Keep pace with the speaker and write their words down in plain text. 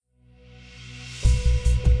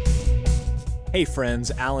Hey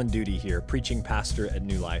friends, Alan Duty here, preaching pastor at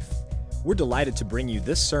New Life. We're delighted to bring you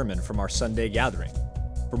this sermon from our Sunday gathering.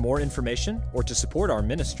 For more information or to support our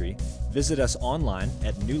ministry, visit us online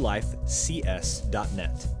at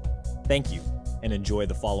newlifecs.net. Thank you, and enjoy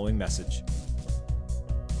the following message.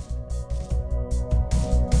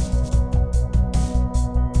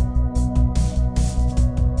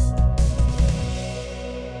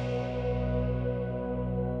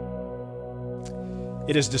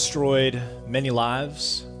 It has destroyed many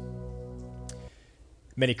lives,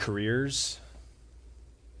 many careers,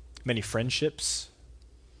 many friendships,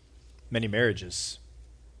 many marriages.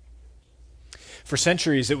 For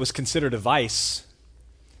centuries, it was considered a vice,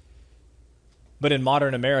 but in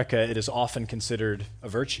modern America, it is often considered a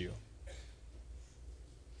virtue.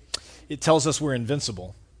 It tells us we're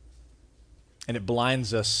invincible, and it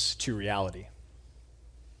blinds us to reality.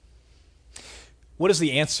 What is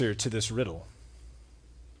the answer to this riddle?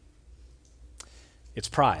 It's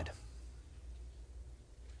pride.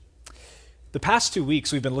 The past 2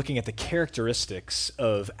 weeks, we've been looking at the characteristics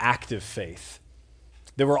of active faith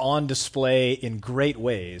that were on display in great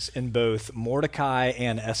ways in both Mordecai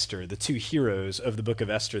and Esther, the two heroes of the Book of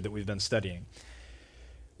Esther that we've been studying.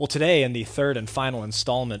 Well, today, in the third and final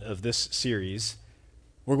installment of this series,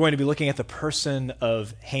 we're going to be looking at the person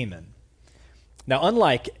of Haman. Now,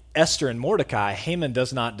 unlike Esther and Mordecai, Haman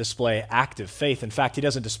does not display active faith. In fact, he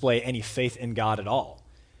doesn't display any faith in God at all.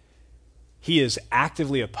 He is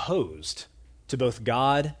actively opposed to both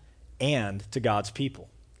God and to God's people.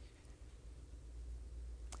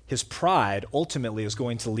 His pride ultimately is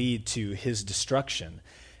going to lead to his destruction.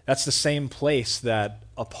 That's the same place that,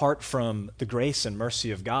 apart from the grace and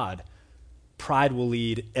mercy of God, pride will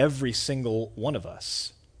lead every single one of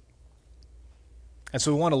us. And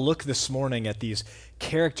so we want to look this morning at these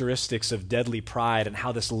characteristics of deadly pride and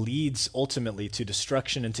how this leads ultimately to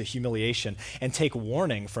destruction and to humiliation, and take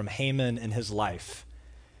warning from Haman in his life.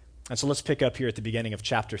 And so let's pick up here at the beginning of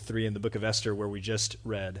chapter 3 in the Book of Esther, where we just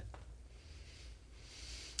read.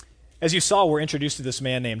 As you saw, we're introduced to this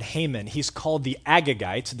man named Haman. He's called the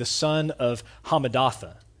Agagite, the son of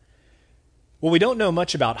Hammedatha. Well, we don't know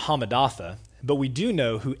much about Hammedatha, but we do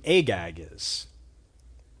know who Agag is.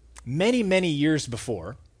 Many, many years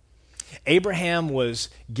before, Abraham was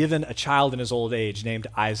given a child in his old age named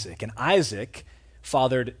Isaac, and Isaac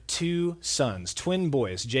fathered two sons, twin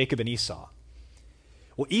boys, Jacob and Esau.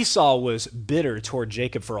 Well, Esau was bitter toward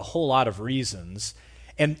Jacob for a whole lot of reasons,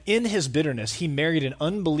 and in his bitterness, he married an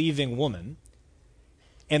unbelieving woman,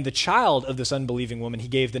 and the child of this unbelieving woman he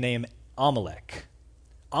gave the name Amalek.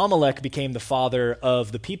 Amalek became the father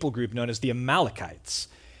of the people group known as the Amalekites.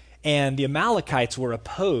 And the Amalekites were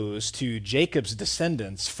opposed to Jacob's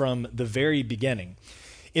descendants from the very beginning.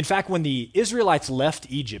 In fact, when the Israelites left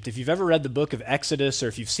Egypt, if you've ever read the book of Exodus or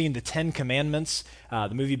if you've seen the Ten Commandments,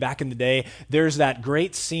 the movie back in the day, there's that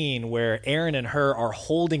great scene where Aaron and Hur are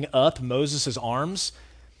holding up Moses' arms,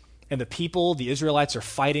 and the people, the Israelites, are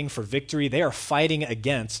fighting for victory. They are fighting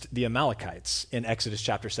against the Amalekites in Exodus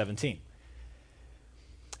chapter 17.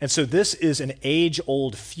 And so this is an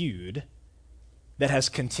age-old feud that has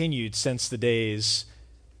continued since the days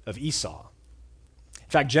of Esau. In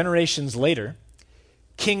fact, generations later,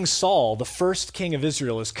 King Saul, the first king of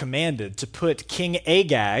Israel, is commanded to put King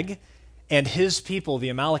Agag and his people,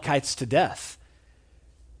 the Amalekites, to death.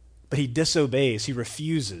 But he disobeys, he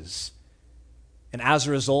refuses. And as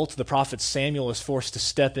a result, the prophet Samuel is forced to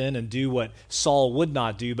step in and do what Saul would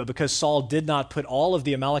not do. But because Saul did not put all of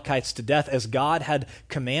the Amalekites to death as God had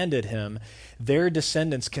commanded him, their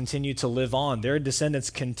descendants continued to live on. Their descendants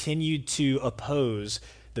continued to oppose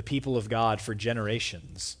the people of God for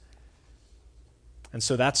generations. And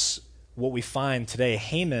so that's what we find today.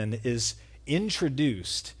 Haman is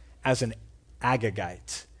introduced as an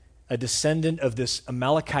Agagite, a descendant of this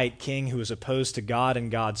Amalekite king who is opposed to God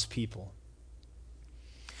and God's people.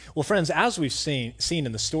 Well, friends, as we've seen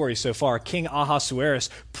in the story so far, King Ahasuerus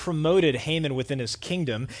promoted Haman within his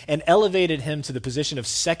kingdom and elevated him to the position of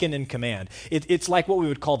second in command. It's like what we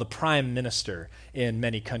would call the prime minister in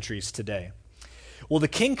many countries today. Well, the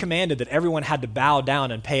king commanded that everyone had to bow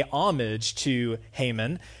down and pay homage to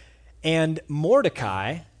Haman, and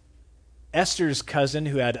Mordecai, Esther's cousin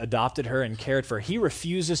who had adopted her and cared for her, he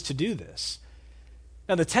refuses to do this.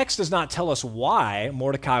 Now, the text does not tell us why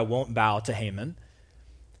Mordecai won't bow to Haman.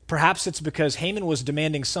 Perhaps it's because Haman was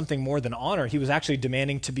demanding something more than honor. He was actually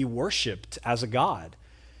demanding to be worshipped as a god.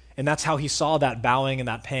 And that's how he saw that bowing and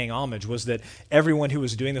that paying homage, was that everyone who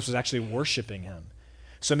was doing this was actually worshiping him.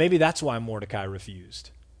 So maybe that's why Mordecai refused.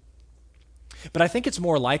 But I think it's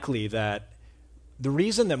more likely that the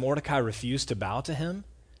reason that Mordecai refused to bow to him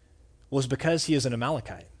was because he is an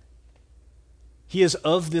Amalekite. He is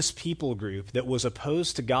of this people group that was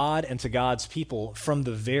opposed to God and to God's people from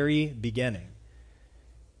the very beginning.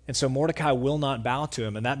 And so Mordecai will not bow to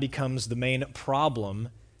him, and that becomes the main problem,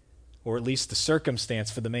 or at least the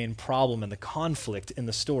circumstance for the main problem and the conflict in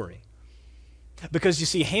the story. Because you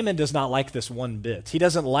see, Haman does not like this one bit. He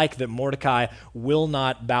doesn't like that Mordecai will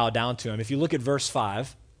not bow down to him. If you look at verse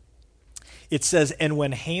 5, it says, "And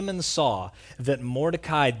when Haman saw that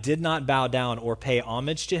Mordecai did not bow down or pay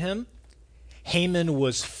homage to him, Haman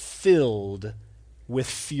was filled with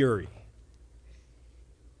fury."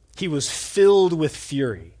 He was filled with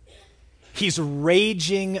fury. He's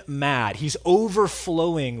raging mad. He's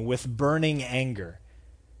overflowing with burning anger.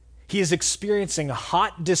 He is experiencing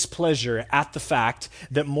hot displeasure at the fact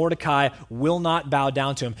that Mordecai will not bow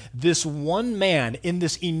down to him. This one man in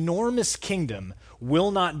this enormous kingdom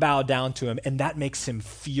will not bow down to him, and that makes him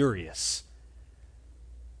furious.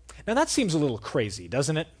 Now that seems a little crazy,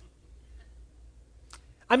 doesn't it?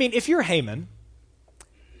 I mean, if you're Haman,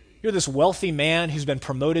 you're this wealthy man who's been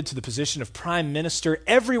promoted to the position of prime minister.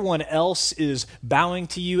 Everyone else is bowing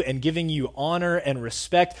to you and giving you honor and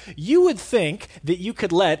respect. You would think that you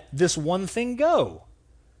could let this one thing go.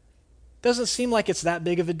 Doesn't seem like it's that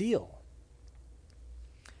big of a deal.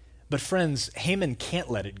 But friends, Haman can't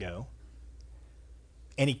let it go.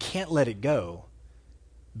 And he can't let it go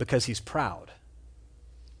because he's proud.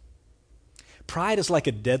 Pride is like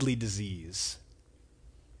a deadly disease.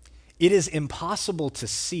 It is impossible to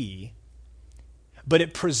see, but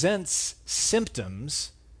it presents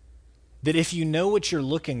symptoms that if you know what you're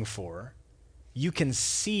looking for, you can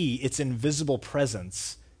see its invisible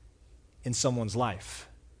presence in someone's life,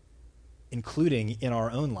 including in our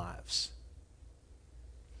own lives.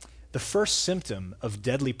 The first symptom of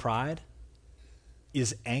deadly pride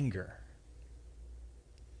is anger,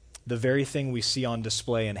 the very thing we see on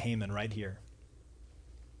display in Haman right here.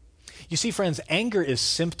 You see, friends, anger is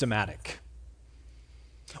symptomatic.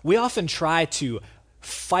 We often try to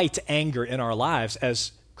fight anger in our lives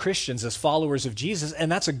as Christians, as followers of Jesus,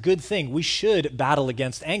 and that's a good thing. We should battle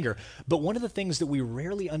against anger. But one of the things that we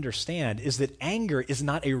rarely understand is that anger is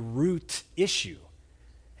not a root issue.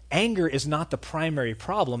 Anger is not the primary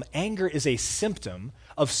problem. Anger is a symptom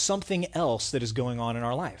of something else that is going on in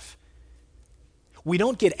our life. We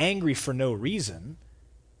don't get angry for no reason.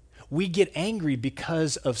 We get angry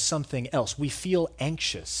because of something else. We feel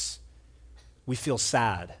anxious. We feel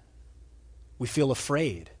sad. We feel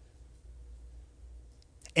afraid.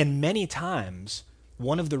 And many times,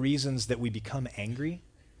 one of the reasons that we become angry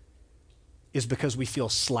is because we feel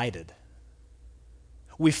slighted.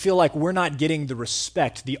 We feel like we're not getting the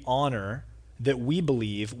respect, the honor that we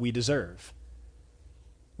believe we deserve.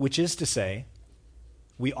 Which is to say,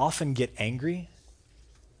 we often get angry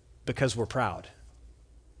because we're proud.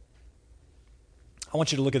 I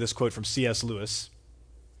want you to look at this quote from C.S. Lewis.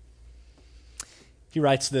 He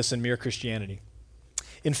writes this in Mere Christianity.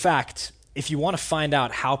 "In fact, if you want to find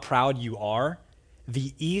out how proud you are,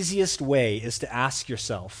 the easiest way is to ask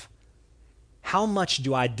yourself, how much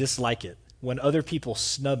do I dislike it when other people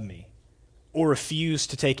snub me, or refuse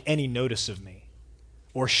to take any notice of me,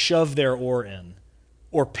 or shove their oar in,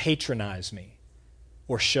 or patronize me,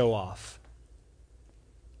 or show off?"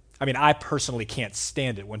 I mean, I personally can't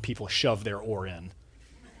stand it when people shove their oar in.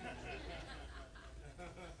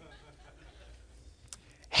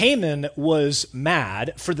 Haman was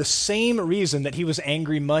mad for the same reason that he was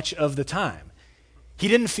angry much of the time. He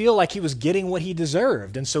didn't feel like he was getting what he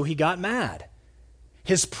deserved, and so he got mad.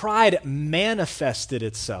 His pride manifested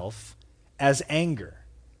itself as anger.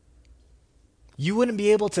 You wouldn't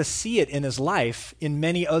be able to see it in his life in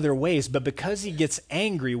many other ways, but because he gets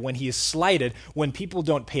angry when he is slighted, when people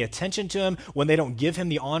don't pay attention to him, when they don't give him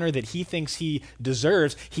the honor that he thinks he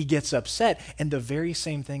deserves, he gets upset. And the very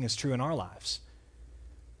same thing is true in our lives.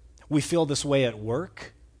 We feel this way at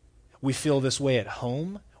work. We feel this way at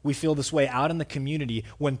home. We feel this way out in the community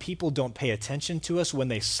when people don't pay attention to us, when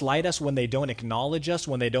they slight us, when they don't acknowledge us,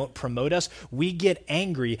 when they don't promote us. We get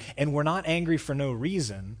angry, and we're not angry for no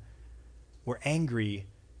reason. We're angry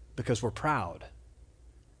because we're proud.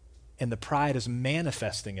 And the pride is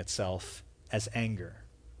manifesting itself as anger.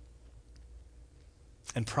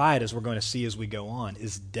 And pride, as we're going to see as we go on,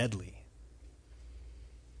 is deadly.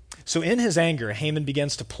 So in his anger, Haman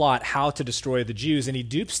begins to plot how to destroy the Jews, and he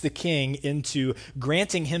dupes the king into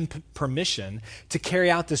granting him permission to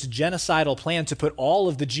carry out this genocidal plan to put all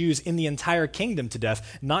of the Jews in the entire kingdom to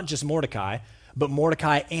death, not just Mordecai, but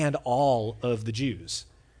Mordecai and all of the Jews.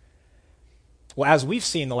 Well, as we've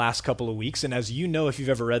seen the last couple of weeks, and as you know if you've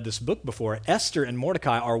ever read this book before, Esther and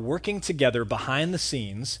Mordecai are working together behind the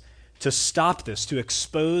scenes to stop this, to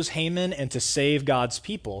expose Haman and to save God's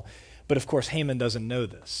people. But of course, Haman doesn't know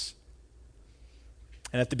this.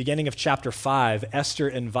 And at the beginning of chapter 5, Esther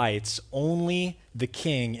invites only the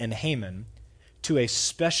king and Haman to a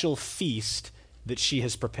special feast that she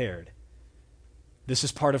has prepared. This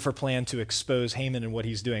is part of her plan to expose Haman and what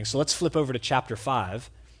he's doing. So let's flip over to chapter 5,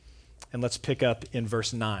 and let's pick up in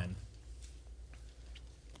verse 9.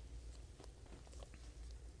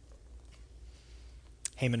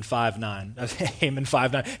 Haman 5:9. Haman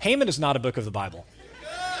 5:9. Haman is not a book of the Bible.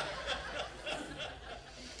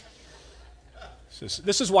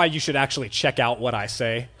 This is why you should actually check out what I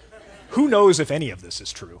say. Who knows if any of this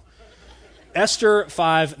is true? Esther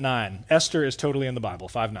 5:9. Esther is totally in the Bible,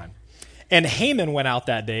 5:9. And Haman went out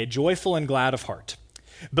that day, joyful and glad of heart.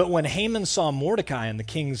 But when Haman saw Mordecai in the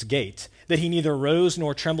king's gate, that he neither rose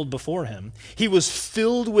nor trembled before him, he was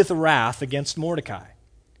filled with wrath against Mordecai.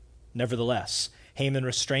 Nevertheless, Haman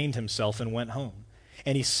restrained himself and went home.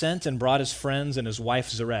 And he sent and brought his friends and his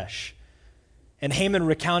wife Zeresh. And Haman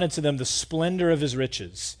recounted to them the splendor of his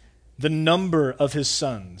riches, the number of his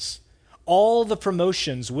sons, all the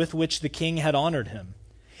promotions with which the king had honored him,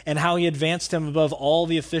 and how he advanced him above all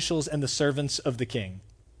the officials and the servants of the king.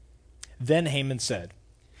 Then Haman said,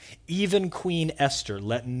 "Even Queen Esther,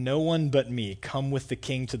 let no one but me come with the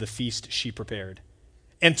king to the feast she prepared.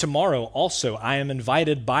 And tomorrow also I am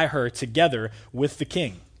invited by her together with the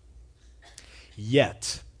king.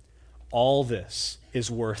 Yet all this is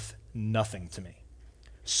worth nothing to me,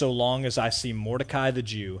 so long as I see Mordecai the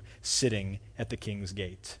Jew sitting at the king's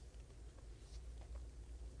gate."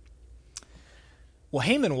 Well,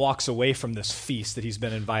 Haman walks away from this feast that he's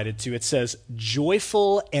been invited to. It says,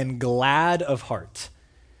 joyful and glad of heart.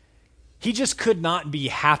 He just could not be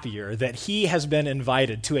happier that he has been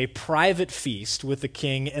invited to a private feast with the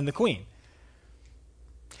king and the queen.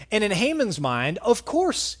 And in Haman's mind, of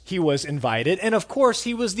course he was invited, and of course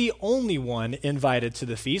he was the only one invited to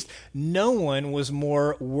the feast. No one was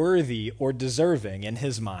more worthy or deserving in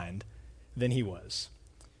his mind than he was.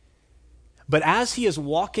 But as he is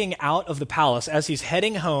walking out of the palace, as he's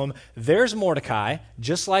heading home, there's Mordecai,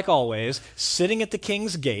 just like always, sitting at the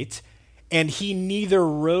king's gate, and he neither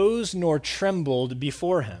rose nor trembled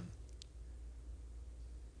before him.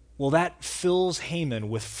 Well, that fills Haman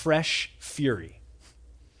with fresh fury.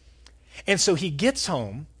 And so he gets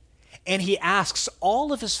home, and he asks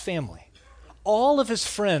all of his family, all of his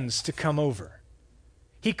friends to come over.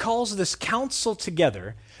 He calls this council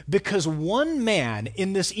together because one man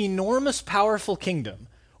in this enormous, powerful kingdom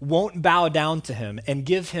won't bow down to him and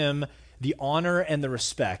give him the honor and the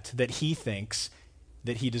respect that he thinks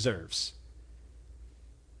that he deserves.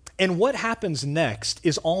 And what happens next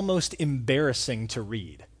is almost embarrassing to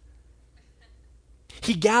read.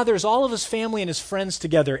 He gathers all of his family and his friends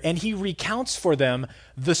together, and he recounts for them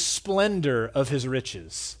the splendor of his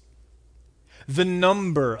riches, the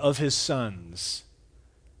number of his sons,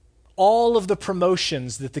 all of the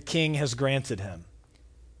promotions that the king has granted him.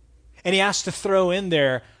 And he has to throw in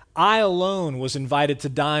there, I alone was invited to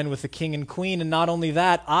dine with the king and queen, and not only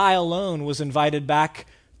that, I alone was invited back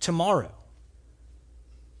tomorrow.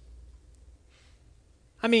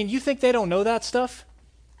 I mean, you think they don't know that stuff?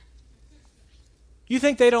 You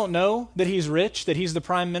think they don't know that he's rich, that he's the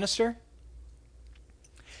prime minister?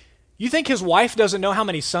 You think his wife doesn't know how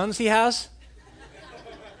many sons he has?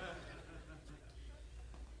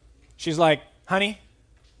 She's like, honey,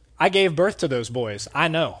 I gave birth to those boys. I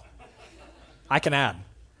know. I can add.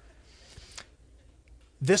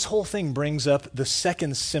 This whole thing brings up the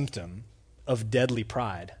second symptom of deadly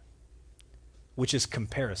pride, which is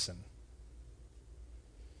comparison.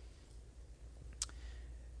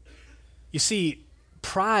 You see,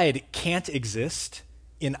 pride can't exist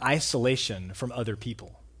in isolation from other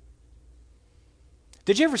people.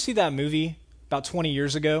 Did you ever see that movie about 20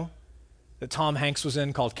 years ago that Tom Hanks was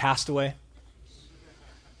in called Castaway?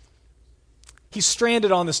 He's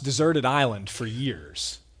stranded on this deserted island for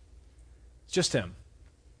years. It's just him.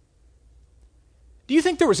 Do you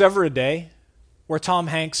think there was ever a day where Tom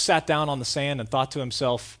Hanks sat down on the sand and thought to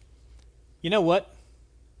himself, you know what?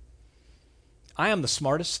 I am the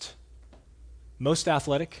smartest, most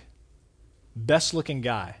athletic, best-looking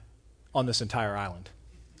guy on this entire island.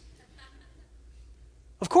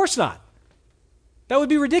 Of course not. That would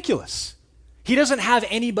be ridiculous. He doesn't have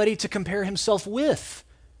anybody to compare himself with.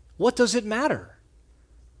 What does it matter?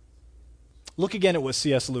 Look again at what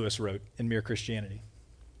C.S. Lewis wrote in Mere Christianity.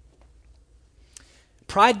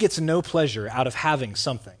 Pride gets no pleasure out of having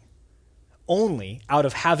something, only out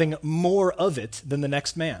of having more of it than the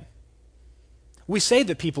next man. We say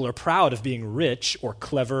that people are proud of being rich or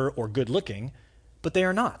clever or good-looking, but they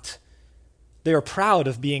are not. They are proud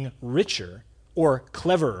of being richer or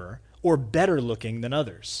cleverer or better-looking than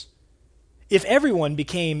others. If everyone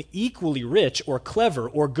became equally rich or clever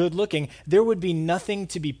or good-looking, there would be nothing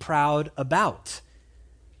to be proud about.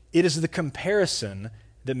 It is the comparison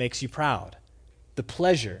that makes you proud, the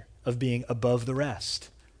pleasure of being above the rest.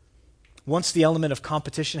 Once the element of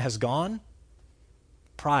competition has gone,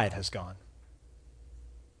 pride has gone.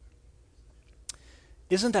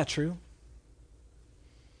 Isn't that true?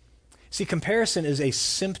 See, comparison is a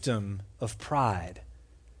symptom of pride.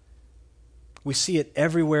 We see it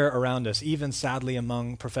everywhere around us, even sadly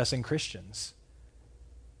among professing Christians.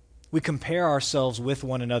 We compare ourselves with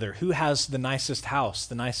one another. Who has the nicest house,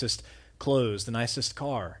 the nicest clothes, the nicest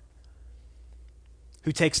car?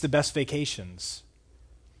 Who takes the best vacations?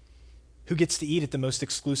 Who gets to eat at the most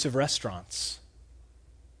exclusive restaurants?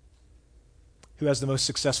 Who has the most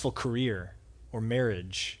successful career or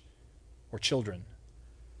marriage or children?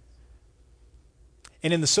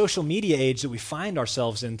 And in the social media age that we find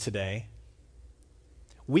ourselves in today,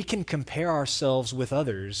 we can compare ourselves with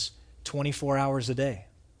others 24 hours a day.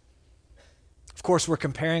 Of course, we're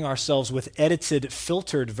comparing ourselves with edited,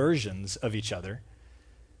 filtered versions of each other,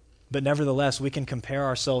 but nevertheless, we can compare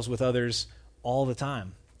ourselves with others all the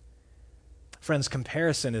time. Friends,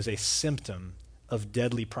 comparison is a symptom of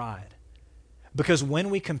deadly pride. Because when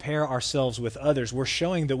we compare ourselves with others, we're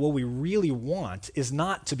showing that what we really want is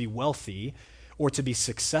not to be wealthy or to be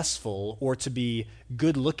successful or to be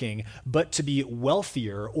good-looking, but to be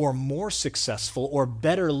wealthier or more successful or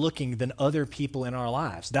better looking than other people in our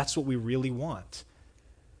lives. That's what we really want.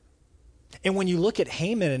 And when you look at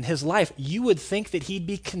Haman and his life, you would think that he'd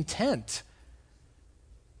be content.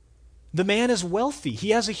 The man is wealthy. He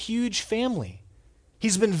has a huge family.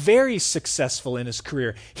 He's been very successful in his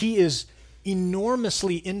career. He is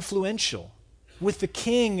enormously influential with the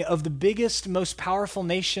king of the biggest, most powerful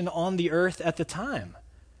nation on the earth at the time.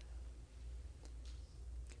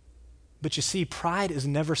 But you see, pride is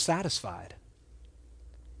never satisfied.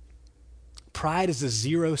 Pride is a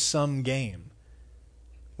zero-sum game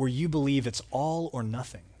where you believe it's all or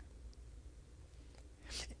nothing.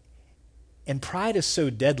 And pride is so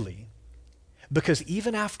deadly because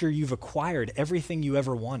even after you've acquired everything you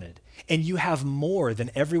ever wanted and you have more than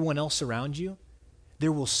everyone else around you,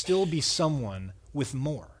 there will still be someone with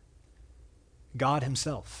more, God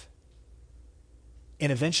himself.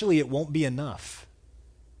 And eventually it won't be enough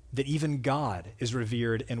that even God is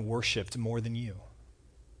revered and worshiped more than you.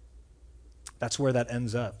 That's where that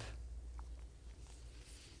ends up.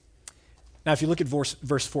 Now, if you look at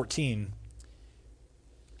verse 14,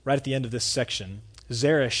 right at the end of this section,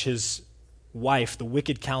 Zeresh, his wife, the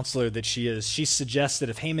wicked counselor that she is, she suggests that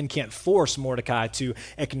if Haman can't force Mordecai to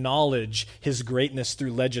acknowledge his greatness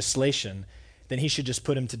through legislation, then he should just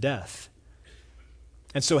put him to death.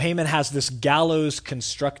 And so Haman has this gallows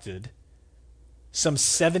constructed, some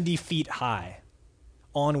 70 feet high,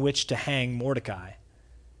 on which to hang Mordecai.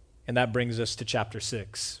 And that brings us to chapter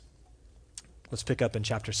 6. Let's pick up in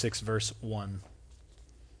chapter 6, verse 1.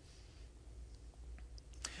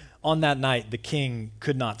 On that night, the king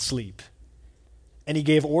could not sleep. And he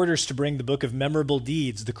gave orders to bring the book of memorable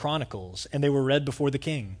deeds, the Chronicles, and they were read before the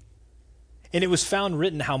king. And it was found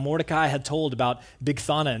written how Mordecai had told about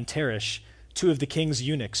Bigthana and Teresh, two of the king's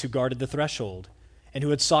eunuchs who guarded the threshold, and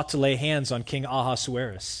who had sought to lay hands on King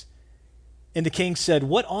Ahasuerus. And the king said,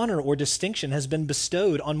 "What honor or distinction has been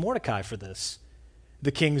bestowed on Mordecai for this?"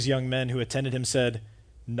 The king's young men who attended him said,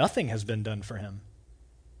 "Nothing has been done for him."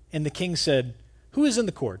 And the king said, "Who is in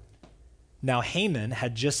the court?" Now Haman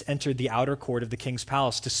had just entered the outer court of the king's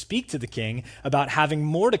palace to speak to the king about having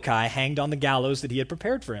Mordecai hanged on the gallows that he had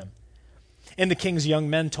prepared for him. And the king's young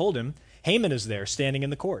men told him, "Haman is there, standing in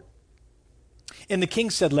the court." And the king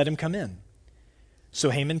said, "Let him come in." So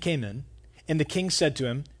Haman came in, and the king said to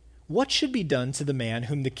him, "What should be done to the man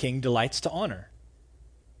whom the king delights to honor?"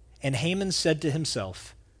 And Haman said to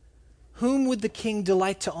himself, "Whom would the king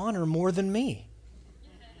delight to honor more than me?"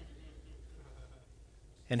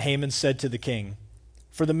 And Haman said to the king,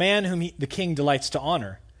 "For the man whom the king delights to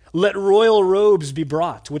honor, let royal robes be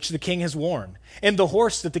brought, which the king has worn, and the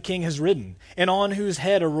horse that the king has ridden, and on whose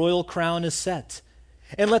head a royal crown is set.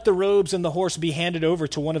 And let the robes and the horse be handed over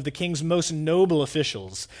to one of the king's most noble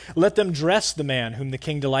officials. Let them dress the man whom the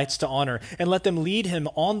king delights to honor, and let them lead him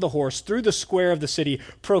on the horse through the square of the city,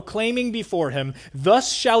 proclaiming before him,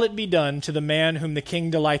 'Thus shall it be done to the man whom the king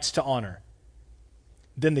delights to honor.'"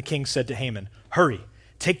 Then the king said to Haman, "Hurry,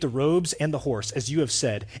 take the robes and the horse, as you have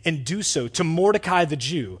said, and do so to Mordecai the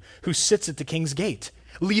Jew, who sits at the king's gate.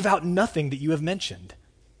 Leave out nothing that you have mentioned."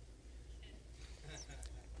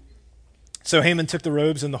 So Haman took the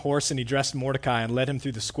robes and the horse, and he dressed Mordecai and led him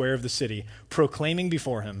through the square of the city, proclaiming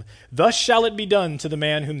before him, "Thus shall it be done to the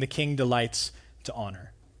man whom the king delights to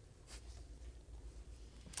honor."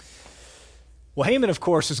 Well, Haman, of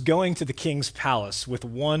course, is going to the king's palace with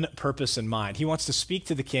one purpose in mind. He wants to speak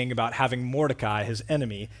to the king about having Mordecai, his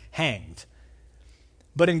enemy, hanged.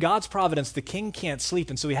 But in God's providence, the king can't sleep,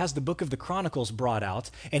 and so he has the book of the Chronicles brought out,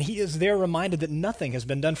 and he is there reminded that nothing has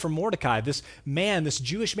been done for Mordecai, this man, this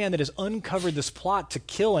Jewish man that has uncovered this plot to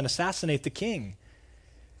kill and assassinate the king.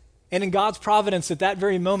 And in God's providence, at that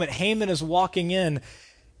very moment, Haman is walking in,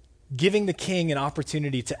 giving the king an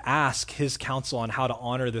opportunity to ask his counsel on how to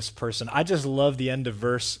honor this person. I just love the end of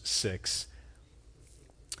verse 6.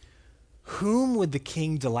 Whom would the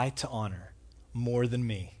king delight to honor more than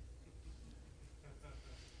me?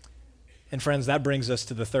 And friends, that brings us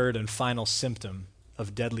to the third and final symptom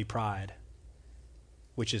of deadly pride,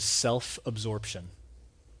 which is self-absorption.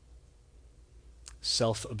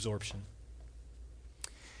 Self-absorption.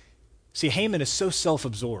 See, Haman is so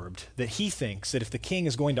self-absorbed that he thinks that if the king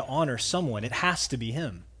is going to honor someone, it has to be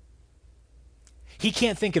him. He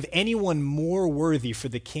can't think of anyone more worthy for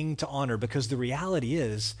the king to honor because the reality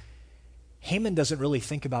is, Haman doesn't really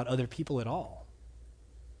think about other people at all.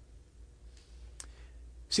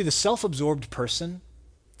 See, the self-absorbed person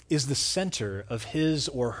is the center of his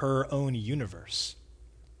or her own universe.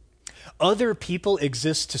 Other people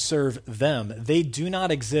exist to serve them. They do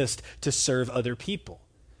not exist to serve other people.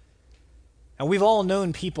 And we've all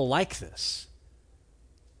known people like this.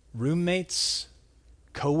 Roommates,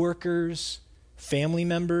 coworkers, family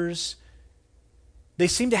members. They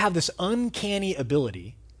seem to have this uncanny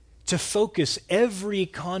ability to focus every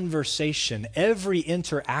conversation, every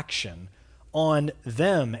interaction on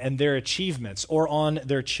them and their achievements or on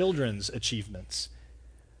their children's achievements.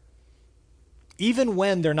 Even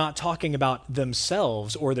when they're not talking about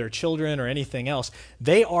themselves or their children or anything else,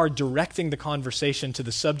 they are directing the conversation to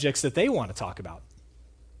the subjects that they want to talk about.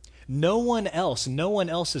 No one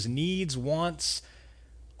else's needs, wants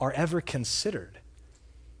are ever considered.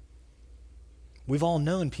 We've all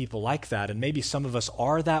known people like that, and maybe some of us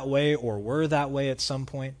are that way or were that way at some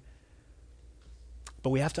point. But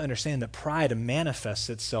we have to understand that pride manifests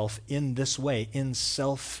itself in this way, in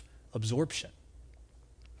self-absorption.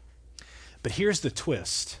 But here's the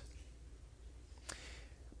twist.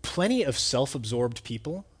 Plenty of self-absorbed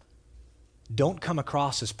people don't come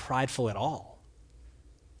across as prideful at all.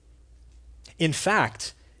 In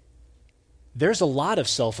fact, there's a lot of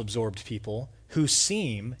self-absorbed people who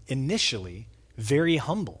seem initially very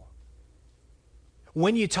humble.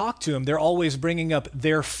 When you talk to them, they're always bringing up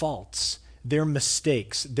their faults, their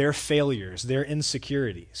mistakes, their failures, their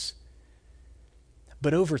insecurities.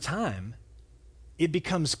 But over time, it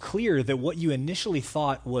becomes clear that what you initially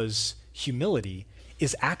thought was humility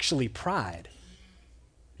is actually pride,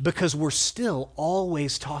 because we're still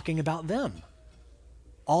always talking about them.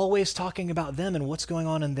 Always talking about them and what's going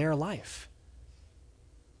on in their life.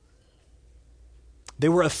 They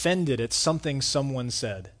were offended at something someone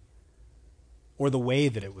said or the way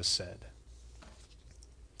that it was said.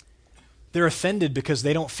 They're offended because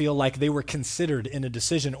they don't feel like they were considered in a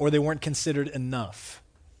decision or they weren't considered enough.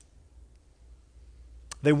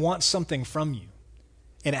 They want something from you,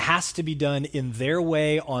 and it has to be done in their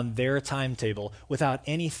way on their timetable without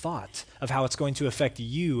any thought of how it's going to affect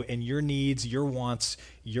you and your needs, your wants,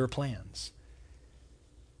 your plans.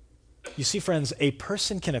 You see, friends, a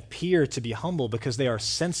person can appear to be humble because they are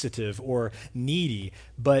sensitive or needy,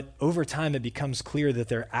 but over time it becomes clear that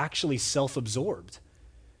they're actually self-absorbed,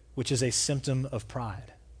 which is a symptom of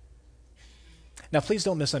pride. Now, please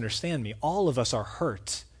don't misunderstand me. All of us are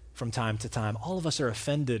hurt from time to time. All of us are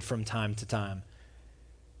offended from time to time.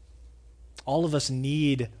 All of us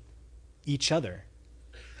need each other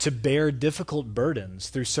to bear difficult burdens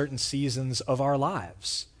through certain seasons of our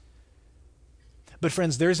lives. But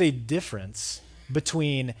friends, there's a difference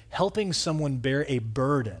between helping someone bear a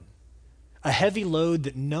burden, a heavy load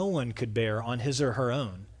that no one could bear on his or her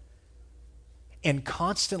own, and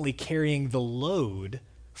constantly carrying the load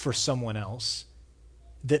for someone else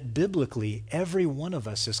that biblically every one of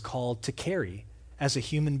us is called to carry as a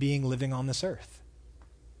human being living on this earth.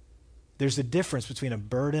 There's a difference between a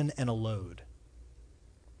burden and a load.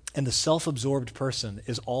 And the self-absorbed person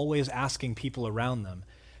is always asking people around them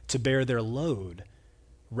to bear their load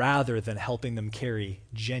rather than helping them carry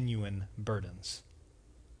genuine burdens.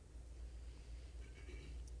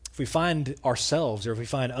 If we find ourselves or if we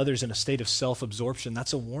find others in a state of self-absorption,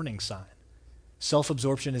 that's a warning sign.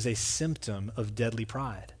 Self-absorption is a symptom of deadly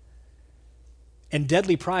pride. And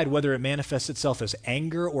deadly pride, whether it manifests itself as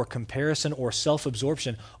anger or comparison or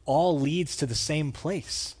self-absorption, all leads to the same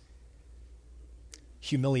place: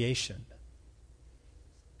 humiliation.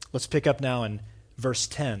 Let's pick up now in verse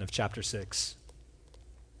 10 of chapter 6.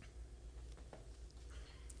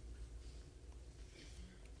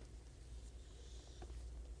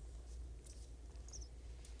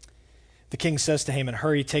 The king says to Haman,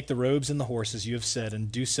 "Hurry, take the robes and the horses you have said,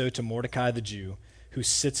 and do so to Mordecai the Jew, who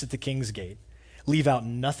sits at the king's gate. Leave out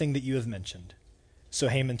nothing that you have mentioned." So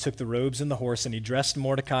Haman took the robes and the horse, and he dressed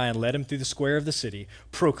Mordecai and led him through the square of the city,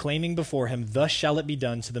 proclaiming before him, "Thus shall it be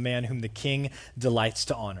done to the man whom the king delights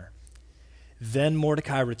to honor." Then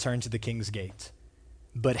Mordecai returned to the king's gate.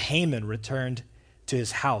 But Haman returned to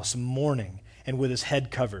his house mourning and with his head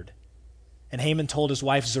covered. And Haman told his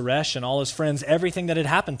wife Zeresh and all his friends everything that had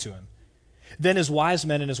happened to him. Then his wise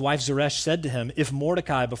men and his wife Zeresh said to him, "If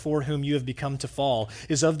Mordecai, before whom you have become to fall,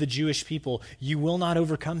 is of the Jewish people, you will not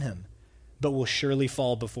overcome him, but will surely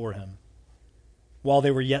fall before him." While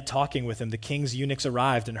they were yet talking with him, the king's eunuchs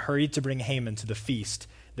arrived and hurried to bring Haman to the feast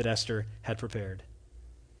that Esther had prepared.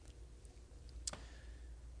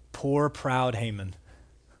 Poor, proud Haman.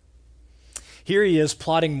 Here he is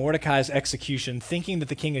plotting Mordecai's execution, thinking that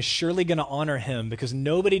the king is surely going to honor him because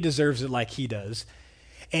nobody deserves it like he does.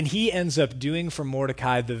 And he ends up doing for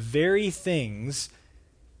Mordecai the very things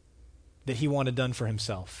that he wanted done for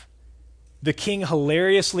himself. The king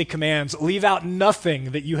hilariously commands, "Leave out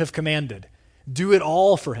nothing that you have commanded. Do it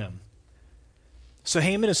all for him." So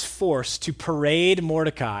Haman is forced to parade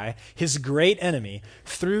Mordecai, his great enemy,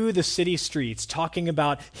 through the city streets, talking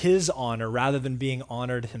about his honor rather than being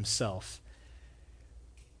honored himself.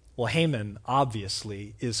 Well, Haman,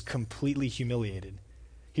 obviously, is completely humiliated.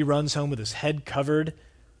 He runs home with his head covered,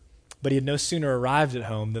 but he had no sooner arrived at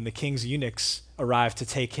home than the king's eunuchs arrived to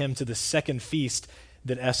take him to the second feast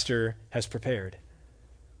that Esther has prepared.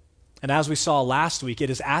 And as we saw last week, it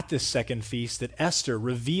is at this second feast that Esther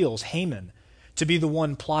reveals Haman to be the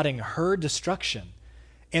one plotting her destruction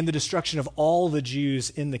and the destruction of all the Jews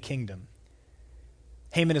in the kingdom.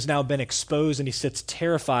 Haman has now been exposed, and he sits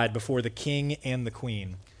terrified before the king and the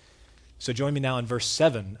queen. So join me now in verse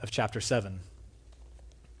 7 of chapter 7.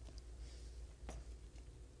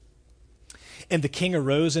 "And the king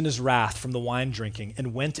arose in his wrath from the wine drinking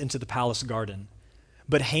and went into the palace garden.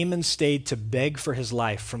 But Haman stayed to beg for his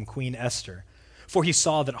life from Queen Esther, for he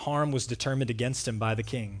saw that harm was determined against him by the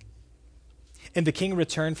king. And the king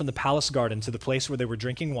returned from the palace garden to the place where they were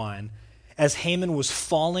drinking wine, as Haman was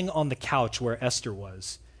falling on the couch where Esther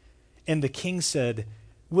was. And the king said,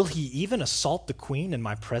 'Will he even assault the queen in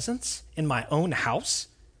my presence, in my own house?'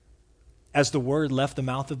 As the word left the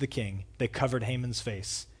mouth of the king, they covered Haman's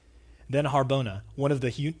face. Then Harbona, one of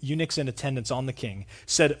the eunuchs in attendance on the king,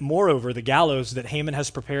 said, 'Moreover, the gallows that Haman has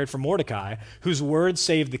prepared for Mordecai, whose word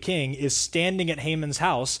saved the king, is standing at Haman's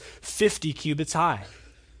house 50 cubits high.'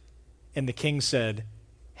 And the king said,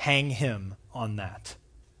 'Hang him on that.'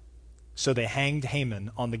 So they hanged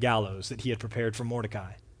Haman on the gallows that he had prepared for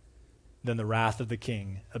Mordecai. Then the wrath of the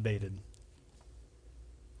king abated."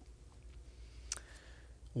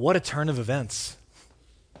 What a turn of events.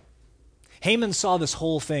 Haman saw this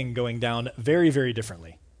whole thing going down very, very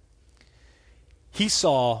differently. He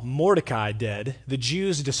saw Mordecai dead, the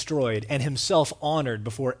Jews destroyed, and himself honored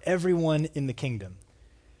before everyone in the kingdom.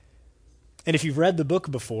 And if you've read the book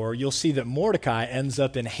before, you'll see that Mordecai ends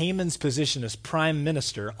up in Haman's position as prime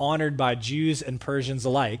minister, honored by Jews and Persians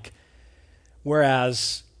alike,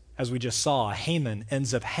 whereas, as we just saw, Haman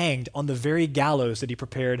ends up hanged on the very gallows that he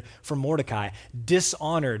prepared for Mordecai,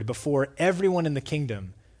 dishonored before everyone in the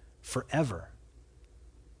kingdom forever.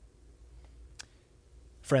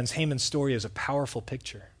 Friends, Haman's story is a powerful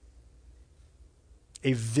picture,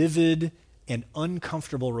 a vivid and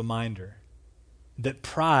uncomfortable reminder that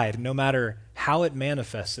pride, no matter how it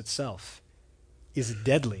manifests itself, is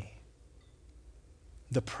deadly.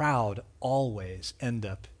 The proud always end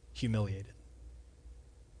up humiliated.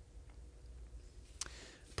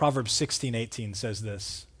 Proverbs 16:18 says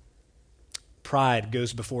this, "Pride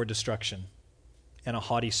goes before destruction, and a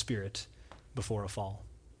haughty spirit before a fall."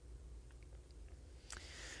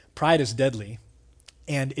 Pride is deadly,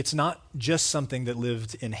 and it's not just something that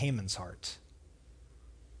lived in Haman's heart.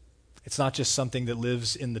 It's not just something that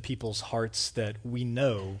lives in the people's hearts that we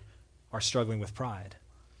know are struggling with pride.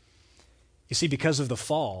 You see, because of the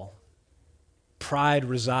fall, pride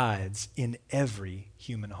resides in every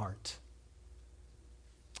human heart.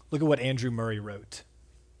 Look at what Andrew Murray wrote.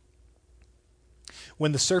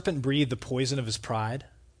 "When the serpent breathed the poison of his pride,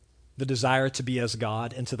 the desire to be as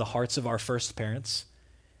God, into the hearts of our first parents,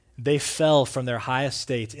 they fell from their high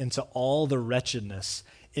estate into all the wretchedness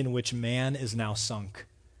in which man is now sunk.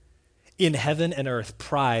 In heaven and earth,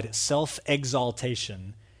 pride,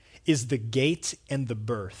 self-exaltation, is the gate and the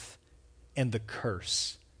birth and the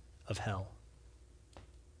curse of hell."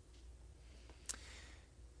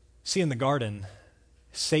 See, in the garden,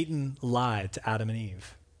 Satan lied to Adam and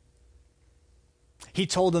Eve. He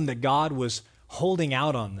told them that God was holding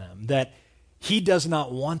out on them, that He does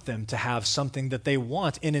not want them to have something that they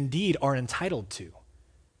want and indeed are entitled to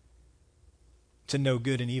know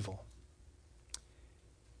good and evil.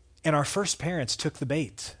 And our first parents took the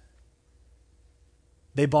bait.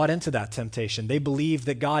 They bought into that temptation. They believed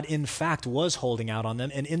that God, in fact, was holding out on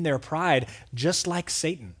them. And in their pride, just like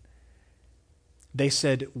Satan, they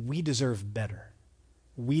said, we deserve better.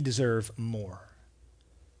 We deserve more.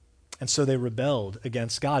 And so they rebelled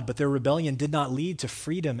against God. But their rebellion did not lead to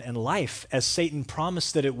freedom and life as Satan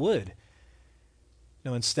promised that it would.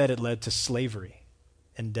 No, instead it led to slavery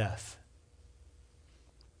and death.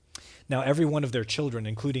 Now, every one of their children,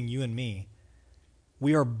 including you and me,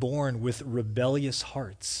 we are born with rebellious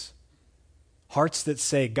hearts. Hearts that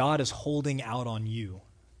say, God is holding out on you.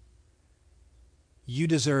 You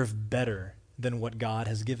deserve better than what God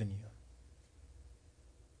has given you.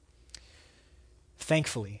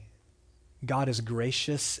 Thankfully, God is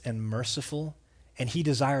gracious and merciful, and he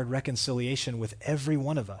desired reconciliation with every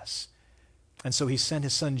one of us. And so he sent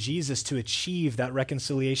his son Jesus to achieve that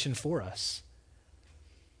reconciliation for us.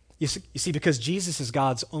 You see, because Jesus is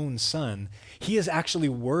God's own son, he is actually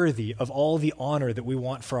worthy of all the honor that we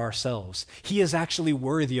want for ourselves. He is actually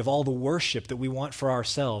worthy of all the worship that we want for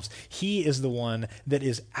ourselves. He is the one that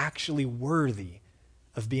is actually worthy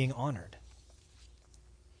of being honored.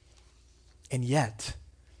 And yet,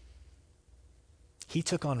 he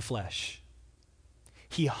took on flesh.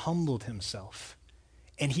 He humbled himself,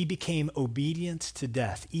 and he became obedient to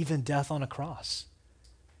death, even death on a cross.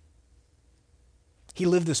 He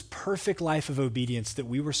lived this perfect life of obedience that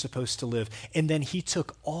we were supposed to live, and then he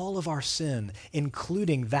took all of our sin,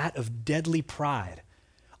 including that of deadly pride,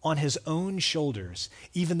 on his own shoulders,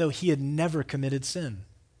 even though he had never committed sin.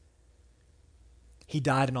 He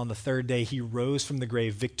died, and on the third day he rose from the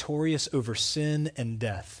grave, victorious over sin and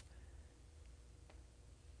death,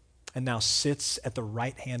 and now sits at the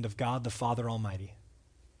right hand of God the Father Almighty.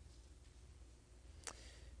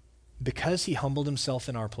 Because he humbled himself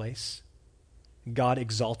in our place, God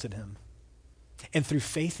exalted him. And through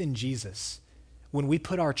faith in Jesus, when we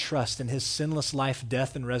put our trust in his sinless life,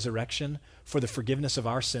 death, and resurrection for the forgiveness of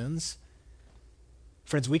our sins,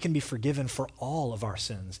 friends, we can be forgiven for all of our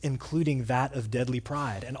sins, including that of deadly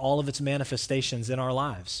pride and all of its manifestations in our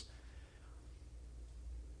lives.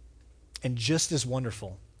 And just as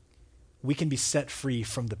wonderful, we can be set free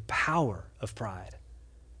from the power of pride.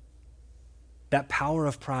 That power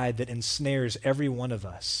of pride that ensnares every one of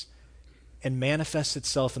us and manifests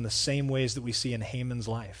itself in the same ways that we see in Haman's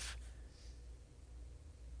life.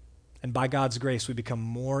 And by God's grace, we become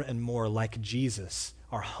more and more like Jesus,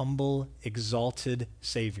 our humble, exalted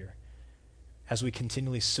Savior, as we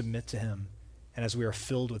continually submit to him and as we are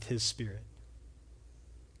filled with his Spirit.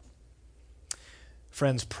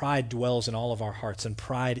 Friends, pride dwells in all of our hearts, and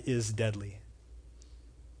pride is deadly.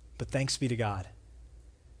 But thanks be to God,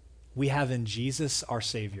 we have in Jesus, our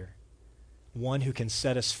Savior, one who can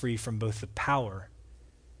set us free from both the power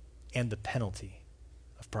and the penalty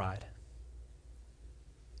of pride.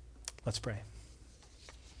 Let's pray.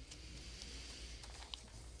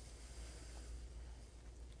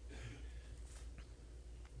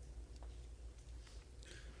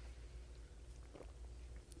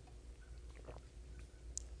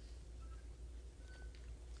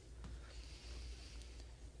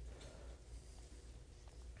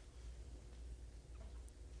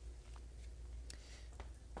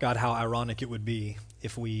 God, how ironic it would be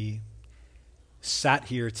if we sat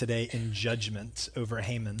here today in judgment over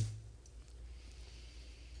Haman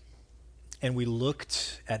and we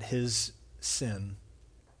looked at his sin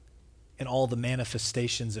and all the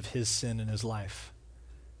manifestations of his sin in his life,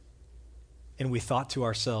 and we thought to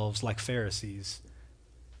ourselves, like Pharisees,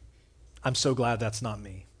 I'm so glad that's not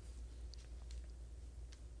me.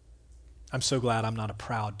 I'm so glad I'm not a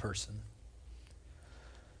proud person.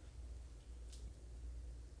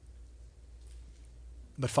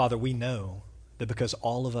 But Father, we know that because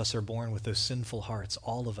all of us are born with those sinful hearts,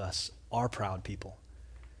 all of us are proud people.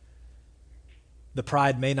 The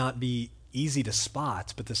pride may not be easy to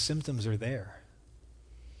spot, but the symptoms are there.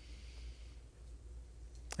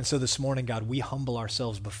 And so this morning, God, we humble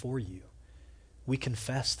ourselves before you. We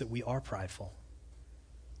confess that we are prideful.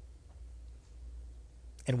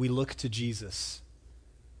 And we look to Jesus,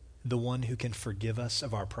 the one who can forgive us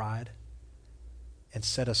of our pride and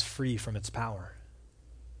set us free from its power.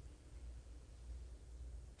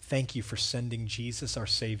 Thank you for sending Jesus, our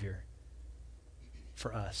Savior,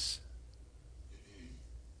 for us.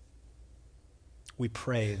 We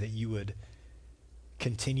pray that you would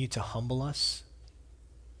continue to humble us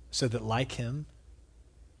so that, like him,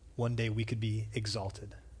 one day we could be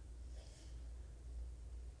exalted.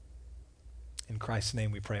 In Christ's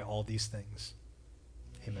name we pray all these things.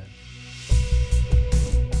 Amen.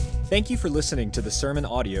 Thank you for listening to the sermon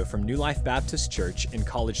audio from New Life Baptist Church in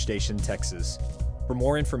College Station, Texas. For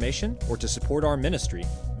more information or to support our ministry,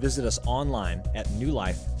 visit us online at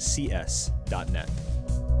newlifecs.net.